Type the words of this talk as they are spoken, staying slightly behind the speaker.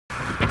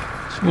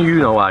You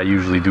know I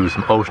usually do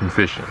some ocean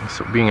fishing,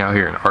 so being out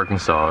here in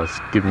Arkansas is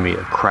giving me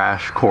a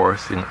crash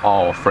course in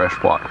all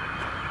freshwater.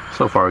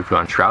 So far we've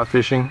gone trout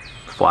fishing,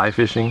 fly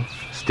fishing,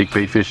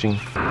 stickbait fishing.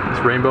 It's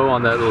Rainbow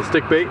on that little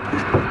stickbait.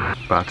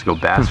 About to go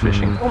bass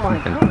fishing,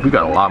 and we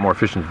got a lot more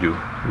fishing to do.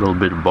 A little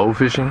bit of bow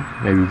fishing,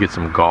 maybe we get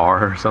some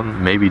gar or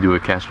something, maybe do a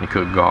catch and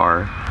cook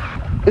gar.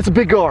 It's a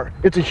big gar.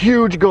 It's a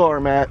huge gar,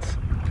 Matt.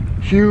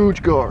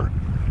 Huge gar.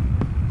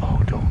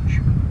 Oh, don't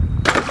you.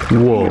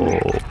 Whoa.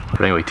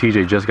 But anyway,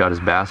 TJ just got his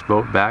bass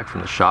boat back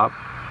from the shop,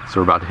 so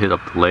we're about to hit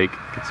up the lake,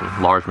 get some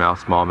largemouth,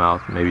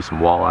 smallmouth, maybe some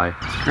walleye.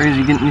 It's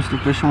crazy getting used to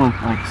fishing with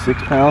like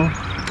 6 pound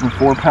and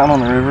 4 pound on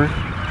the river.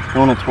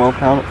 Going at 12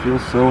 pound, it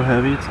feels so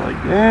heavy. It's like,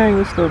 dang,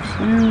 this stuff's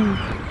huge.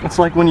 It's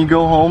like when you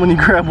go home and you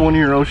grab one of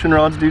your ocean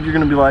rods, dude, you're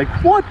gonna be like,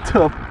 what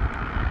the?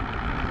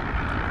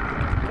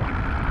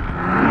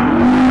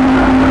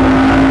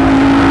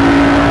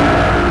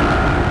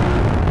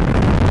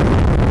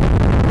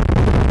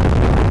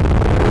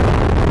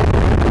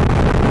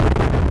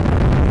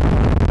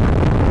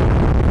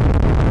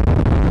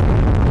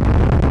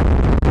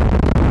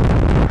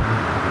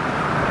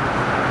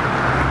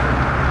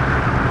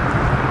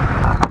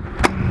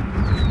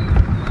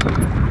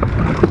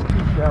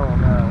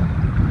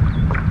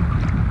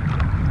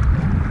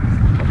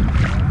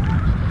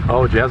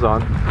 Oh, jazz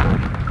on.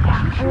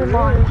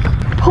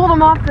 Pulled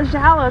him off the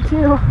shallow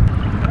too.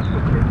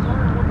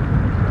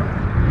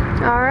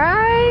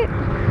 Alright.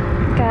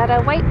 Got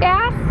a white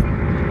bass.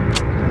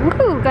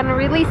 Woohoo, gonna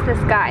release this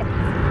guy.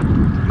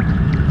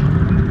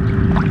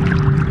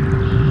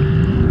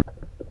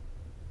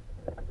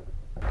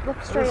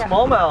 Look straight up.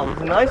 Smallmouth.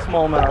 It's a nice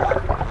smallmouth.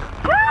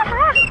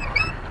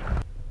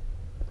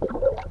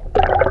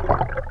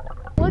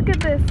 Look at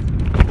this.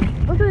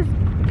 Look at this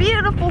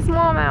beautiful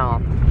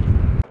smallmouth.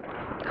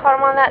 Caught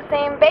him on that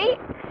same bait.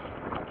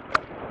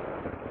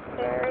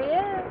 There he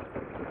is.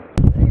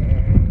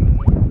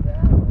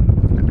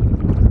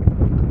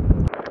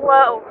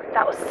 Slow.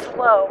 That was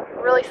slow.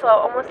 Really slow.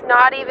 Almost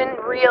not even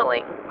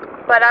reeling.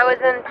 But I was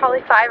in probably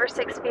 5 or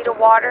 6 feet of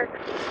water.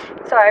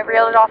 So I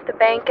reeled it off the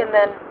bank and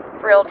then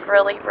reeled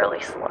really,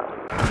 really slow.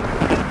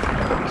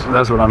 So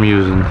that's what I'm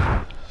using.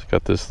 It's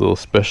got this little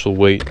special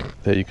weight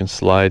that you can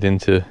slide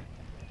into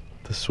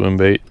the swim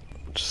bait.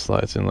 Just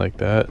slides in like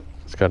that.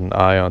 It's got an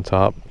eye on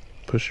top.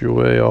 Push your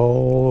way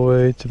all the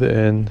way to the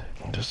end,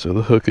 just so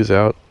the hook is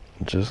out,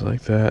 just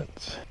like that.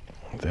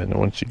 Then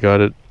once you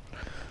got it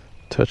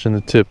touching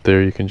the tip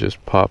there, you can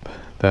just pop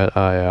that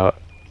eye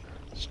out.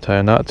 Just tie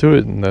a knot to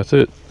it, and that's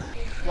it.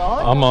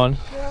 I'm on.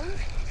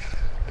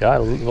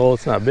 Got it. Well,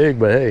 it's not big,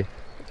 but hey,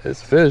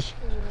 it's a fish.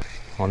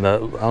 On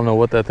that, I don't know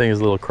what that thing is,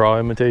 a little craw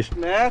imitation.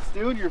 Matt,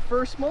 dude, your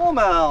first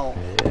smallmouth.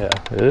 Yeah,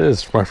 it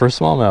is my first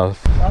smallmouth.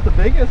 Not the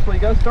biggest, but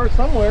you gotta start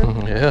somewhere.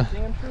 Yeah.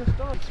 Damn sure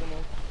start somewhere.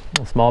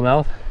 Little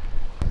smallmouth.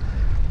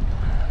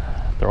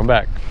 Throw them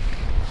back.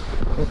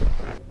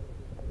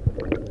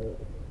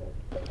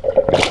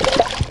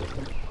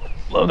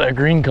 Love that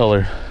green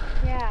color.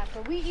 Yeah,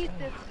 so we eat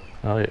this.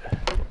 Oh yeah.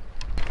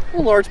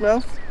 Little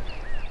largemouth.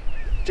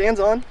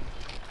 Jan's on.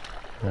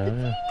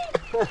 Oh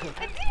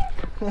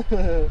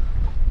yeah.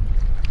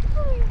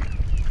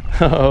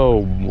 Oh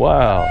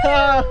wow.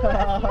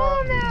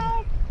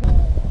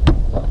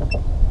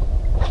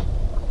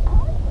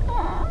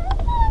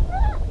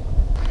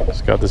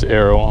 It's got this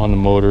arrow on the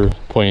motor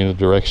pointing the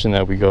direction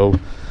that we go.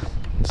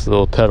 It's a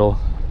little pedal.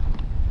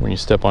 When you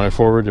step on it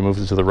forward, it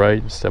moves it to the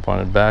right. Step on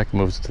it back, it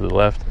moves it to the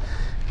left.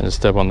 And just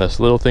step on this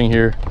little thing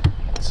here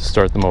to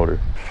start the motor.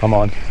 I'm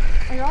on.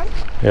 Are you on?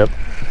 Yep.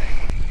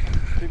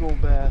 Big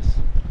old bass.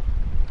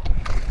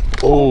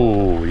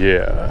 Oh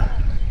yeah.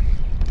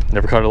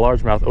 Never caught a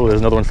largemouth. Oh,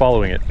 there's another one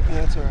following it. Yeah,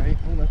 that's alright.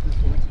 We'll let this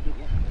one. It's a good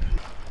one.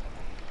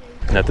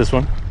 Isn't that this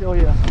one? Oh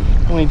yeah.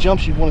 When he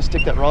jumps, you want to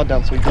stick that rod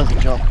down so he doesn't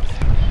jump.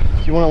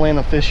 If you want to land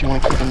the fish, you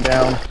want to keep him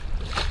down.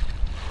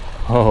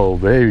 Oh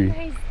baby.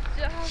 Nice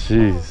job.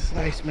 Jeez.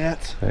 Nice,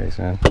 Matt. Thanks,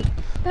 man.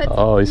 That's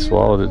Oh, he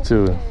swallowed it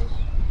too. fish.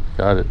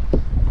 Got it.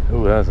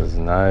 Oh, that is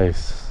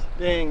nice.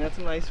 Dang, that's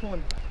a nice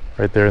one.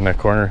 Right there in that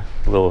corner,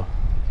 the little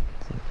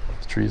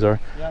trees are.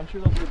 Yeah, I'm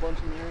sure there'll be a bunch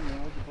in there and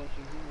there's a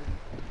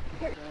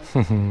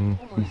bunch in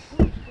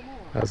here.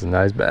 That's a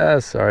nice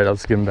bass. All right, I'll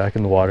just get him back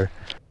in the water.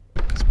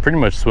 It's pretty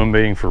much swim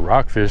baiting for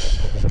rockfish.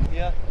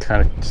 Yeah.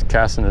 Kind of just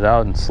casting it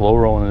out and slow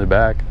rolling it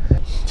back.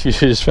 She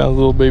just found a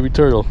little baby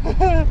turtle.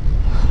 Well,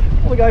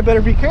 the guy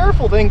better be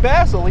careful. Dang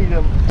bass will eat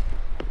him.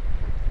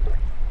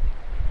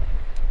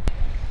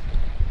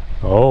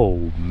 Oh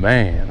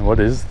man, what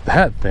is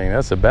that thing?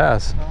 That's a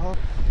bass.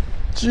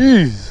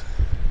 Jeez.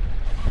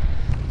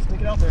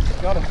 Sneak it out there.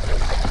 Got him.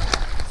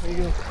 There you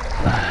go.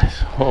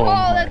 Nice. Oh,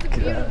 That's a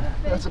beautiful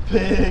fish. That's a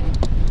pig.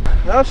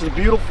 That's just a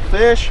beautiful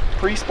fish.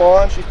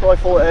 Pre-spawn. She's probably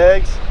full of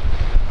eggs.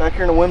 Back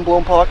here in the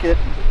wind-blown pocket,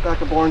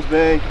 back of Barnes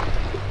Bay.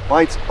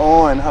 Bite's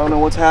on. I don't know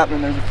what's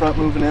happening. There's a front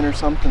moving in or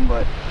something,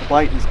 but the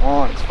bite is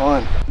on. It's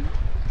fun.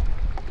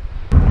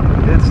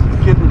 It's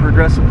getting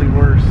progressively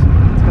worse.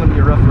 It's gonna be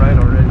a rough ride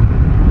already.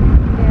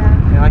 Yeah.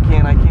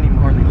 And I can't even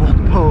hardly hold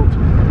the boat.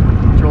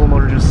 The trolling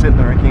motor just sitting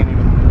there. I can't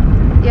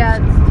even. Yeah,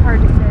 it's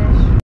hard to say.